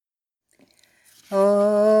Om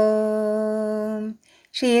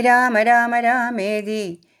Shri Rama Rama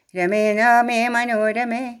Ramedi Rame Rame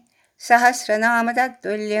Manorame Sahasranama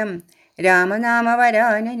Tattulyam Rama Nama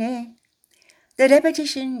Varanane. The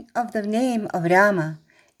repetition of the name of Rama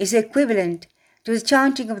is equivalent to the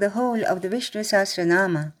chanting of the whole of the Vishnu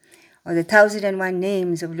Sahasranama, or the 1001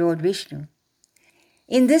 names of Lord Vishnu.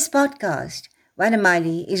 In this podcast,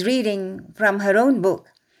 Vanamali is reading from her own book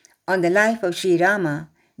on the life of Sri Rama,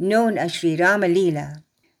 known as Sri Rama Lila.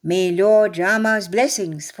 May Lord Rama's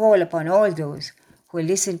blessings fall upon all those who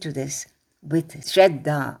listen to this with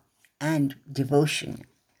Shraddha and devotion,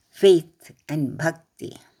 faith and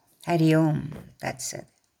bhakti. Hari Om. That's it.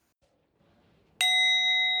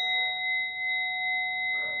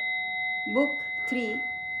 Book 3,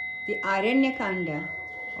 the Aranyakanda,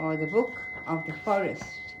 or the Book of the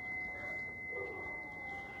Forest.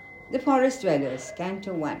 The Forest Dwellers,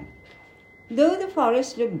 Canto 1. Though the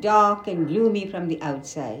forest looked dark and gloomy from the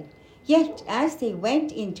outside, yet as they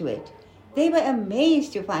went into it, they were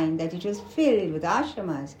amazed to find that it was filled with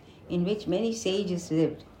ashramas in which many sages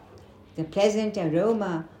lived. The pleasant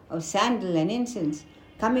aroma of sandal and incense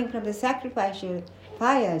coming from the sacrificial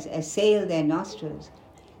fires assailed their nostrils.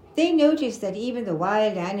 They noticed that even the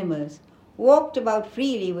wild animals walked about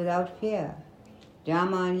freely without fear.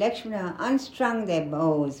 Rama and Lakshmana unstrung their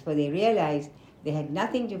bows, for they realized they had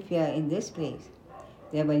nothing to fear in this place.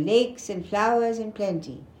 There were lakes and flowers in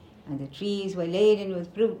plenty, and the trees were laden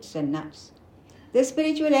with fruits and nuts. The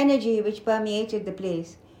spiritual energy which permeated the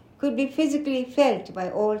place could be physically felt by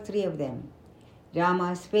all three of them.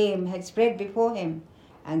 Rama's fame had spread before him,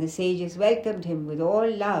 and the sages welcomed him with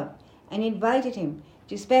all love and invited him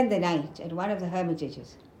to spend the night at one of the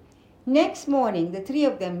hermitages. Next morning, the three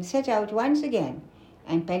of them set out once again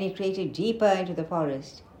and penetrated deeper into the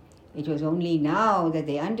forest. It was only now that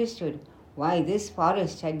they understood why this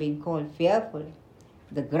forest had been called fearful.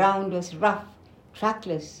 The ground was rough,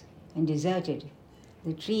 trackless, and deserted.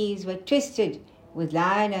 The trees were twisted, with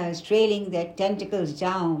lianas trailing their tentacles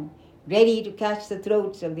down, ready to catch the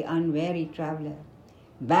throats of the unwary traveler.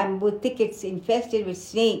 Bamboo thickets infested with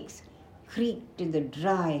snakes creaked in the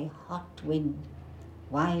dry, hot wind.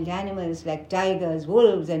 Wild animals like tigers,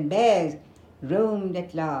 wolves, and bears roamed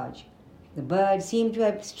at large. The birds seemed to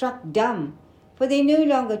have struck dumb, for they no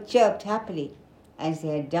longer chirped happily as they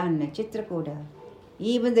had done at Chitrakoota.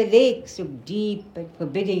 Even the lakes looked deep and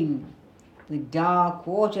forbidding, with dark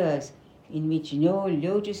waters in which no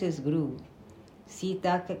lotuses grew.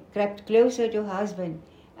 Sita crept closer to her husband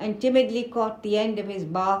and timidly caught the end of his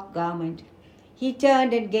bark garment. He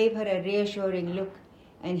turned and gave her a reassuring look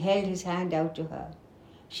and held his hand out to her.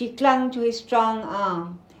 She clung to his strong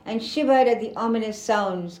arm and shivered at the ominous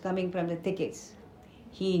sounds coming from the thickets.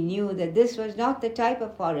 He knew that this was not the type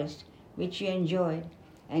of forest which she enjoyed,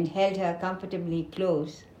 and held her comfortably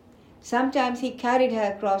close. Sometimes he carried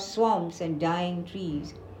her across swamps and dying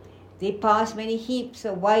trees. They passed many heaps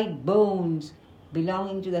of white bones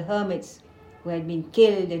belonging to the hermits who had been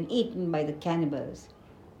killed and eaten by the cannibals.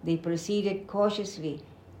 They proceeded cautiously,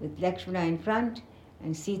 with Lakshmana in front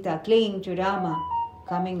and Sita clinging to Rama,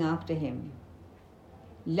 coming after him.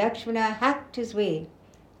 Lakshmana hacked his way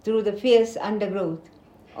through the fierce undergrowth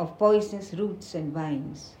of poisonous roots and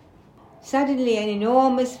vines. Suddenly an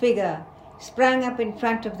enormous figure sprang up in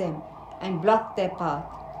front of them and blocked their path.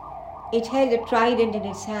 It held a trident in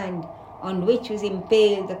its hand, on which was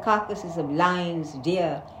impaled the carcasses of lions,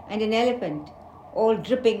 deer, and an elephant, all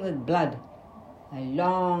dripping with blood. A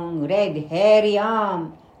long, red, hairy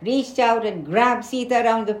arm reached out and grabbed Sita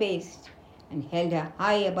round the waist and held her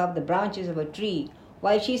high above the branches of a tree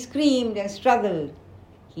while she screamed and struggled.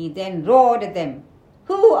 He then roared at them,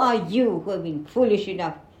 "Who are you who have been foolish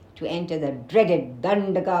enough to enter the dreaded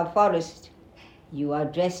Dandaka forest? You are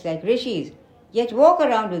dressed like rishis, yet walk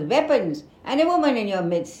around with weapons and a woman in your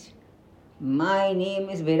midst. My name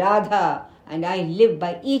is Viradha, and I live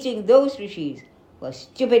by eating those rishis who are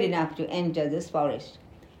stupid enough to enter this forest.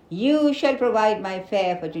 You shall provide my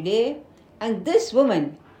fare for today, and this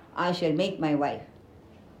woman I shall make my wife."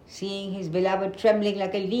 Seeing his beloved trembling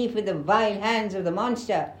like a leaf in the vile hands of the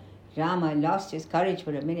monster, Rama lost his courage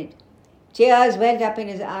for a minute. Tears welled up in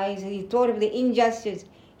his eyes as he thought of the injustice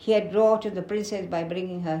he had wrought to the princess by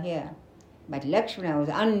bringing her here. But Lakshmana was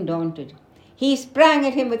undaunted. He sprang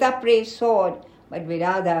at him with upraised sword, but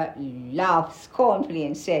Viradha laughed scornfully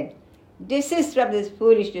and said, "Desist from this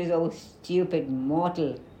foolishness, O stupid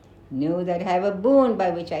mortal. Know that I have a boon by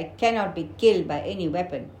which I cannot be killed by any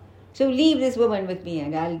weapon. So leave this woman with me,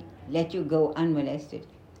 and I'll let you go unmolested."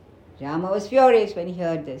 Rama was furious when he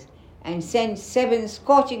heard this, and sent 7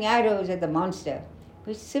 scorching arrows at the monster,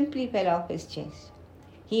 which simply fell off his chest.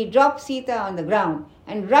 he dropped Sita on the ground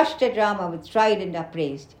and rushed at Rama with trident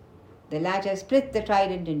upraised. The latter split the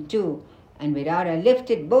trident in two, and Viradha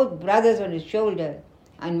lifted both brothers on his shoulder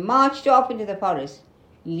and marched off into the forest,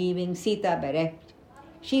 leaving Sita bereft.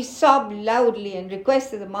 She sobbed loudly and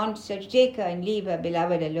requested the monster to take her and leave her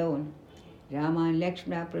beloved alone. Rama and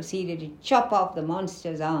Lakshmana proceeded to chop off the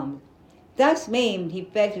monster's arms. Thus maimed, he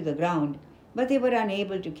fell to the ground, but they were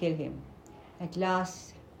unable to kill him. At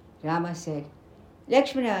last, Rama said,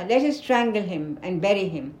 "Lakshmana, let us strangle him and bury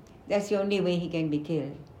him. That's the only way he can be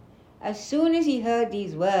killed." As soon as he heard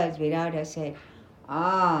these words, Viradha said,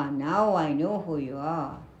 "Ah, now I know who you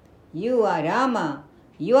are. You are Rama.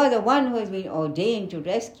 You are the one who has been ordained to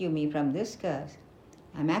rescue me from this curse.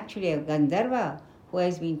 I'm actually a Gandharva who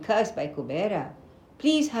has been cursed by Kubera.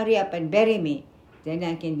 Please hurry up and bury me. Then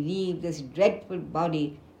I can leave this dreadful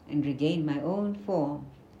body and regain my own form.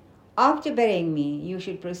 After burying me, you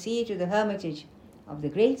should proceed to the hermitage of the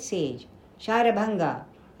great sage, Sharabhanga,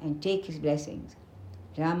 and take his blessings."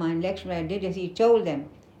 Rama and Lakshmana did as he told them,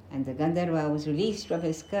 and the Gandharva was released from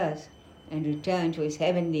his curse and returned to his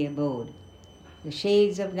heavenly abode. The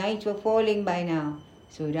shades of night were falling by now,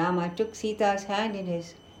 so Rama took Sita's hand in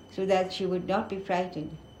his so that she would not be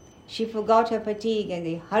frightened. She forgot her fatigue and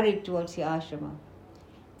they hurried towards the ashrama.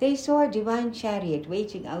 They saw a divine chariot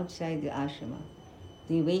waiting outside the ashrama.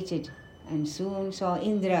 They waited and soon saw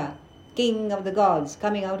Indra, king of the gods,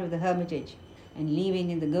 coming out of the hermitage and leaving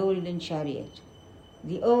in the golden chariot.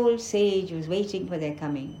 The old sage was waiting for their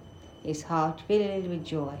coming, his heart filled with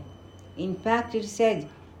joy. In fact, it is said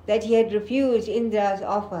that he had refused Indra's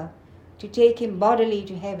offer to take him bodily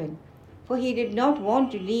to heaven, for he did not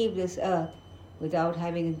want to leave this earth without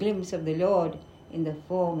having a glimpse of the Lord in the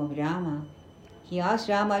form of Rama. He asked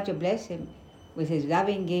Rama to bless him with his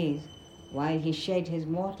loving gaze while he shed his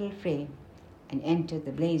mortal frame and entered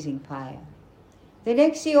the blazing fire. The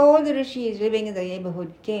next day all the rishis living in the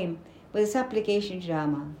neighborhood came with a supplication to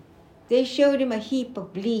Rama. They showed him a heap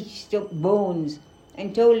of bleached bones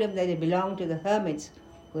and told him that it belonged to the hermits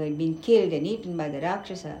who had been killed and eaten by the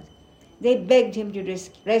Rakshasas. They begged him to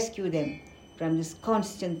rescue them from this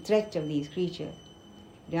constant threat of these creatures.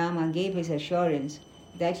 Rama gave his assurance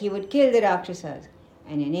that he would kill the Rakshasas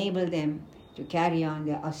and enable them to carry on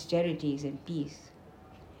their austerities in peace.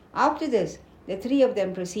 After this, the three of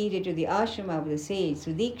them proceeded to the ashrama of the sage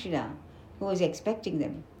Sudikshana, who was expecting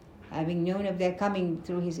them, having known of their coming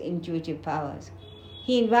through his intuitive powers.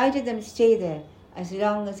 He invited them to stay there as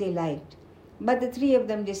long as they liked, but the three of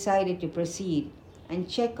them decided to proceed and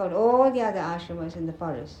check out all the other ashramas in the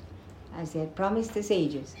forest, as they had promised the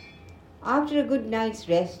sages. After a good night's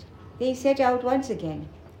rest, they set out once again,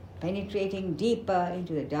 penetrating deeper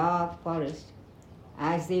into the dark forest.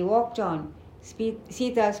 As they walked on,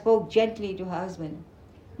 Sita spoke gently to her husband.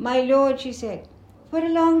 "My lord," she said, "for a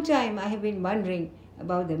long time I have been wondering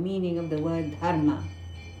about the meaning of the word dharma.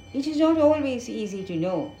 It is not always easy to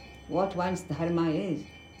know what one's dharma is.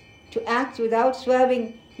 To act without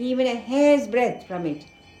swerving even a hair's breadth from it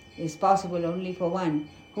is possible only for one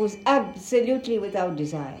who is absolutely without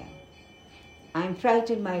desire. I am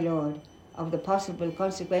frightened, my lord, of the possible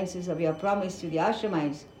consequences of your promise to the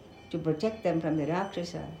ashramites to protect them from the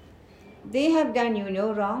Rakshasa. They have done you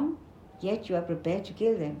no wrong, yet you are prepared to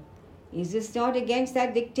kill them. Is this not against the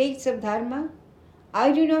dictates of dharma?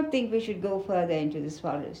 I do not think we should go further into this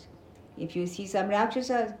forest. If you see some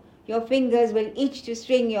Rakshasas, your fingers will itch to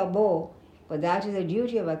string your bow, for that is the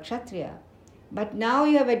duty of a Kshatriya. But now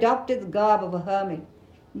you have adopted the garb of a hermit.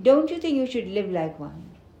 Don't you think you should live like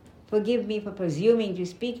one? Forgive me for presuming to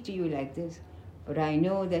speak to you like this, but I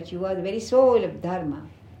know that you are the very soul of dharma.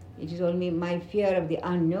 It is only my fear of the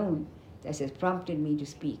unknown that has prompted me to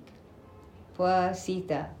speak." Poor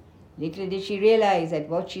Sita, little did she realize that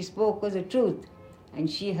what she spoke was the truth, and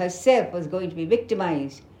she herself was going to be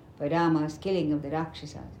victimized for Rama's killing of the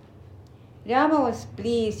Rakshasas. Rama was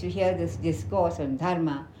pleased to hear this discourse on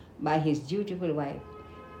dharma by his dutiful wife.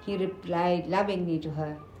 He replied lovingly to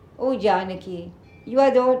her, "O Janaki, you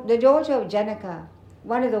are the daughter of Janaka,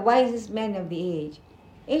 one of the wisest men of the age.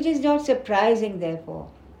 It is not surprising, therefore,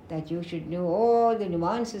 that you should know all the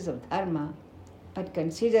nuances of dharma. But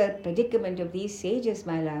consider the predicament of these sages,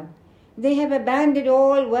 my love. They have abandoned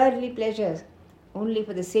all worldly pleasures only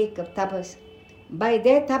for the sake of tapas. By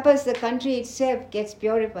their tapas, the country itself gets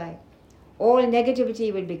purified. All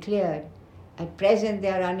negativity will be cleared. At present, they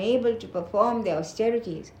are unable to perform their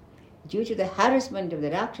austerities due to the harassment of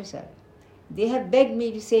the Rakshasa. They have begged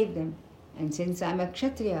me to save them, and since I am a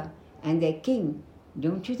Kshatriya and their king,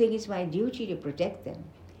 don't you think it's my duty to protect them?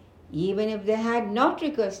 Even if they had not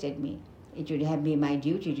requested me, it would have been my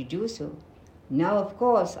duty to do so. Now, of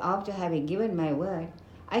course, after having given my word,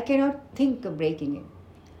 I cannot think of breaking it.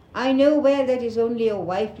 I know well that it is only a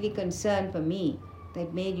wifely concern for me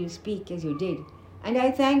that made you speak as you did, and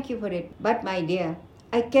I thank you for it. But, my dear,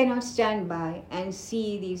 I cannot stand by and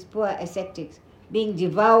see these poor ascetics being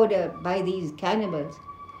devoured by these cannibals,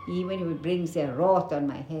 even if it brings their wrath on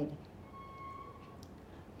my head."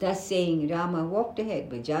 Thus saying, Rama walked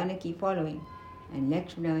ahead with Janaki following and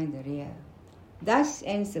Lakshmana in the rear. Thus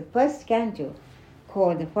ends the first canto,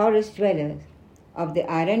 called The Forest Dwellers, of the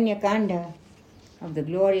Aranyakanda of the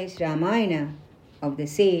glorious Ramayana of the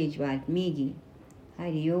sage Valmiki.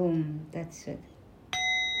 Hari Om Tat Sat.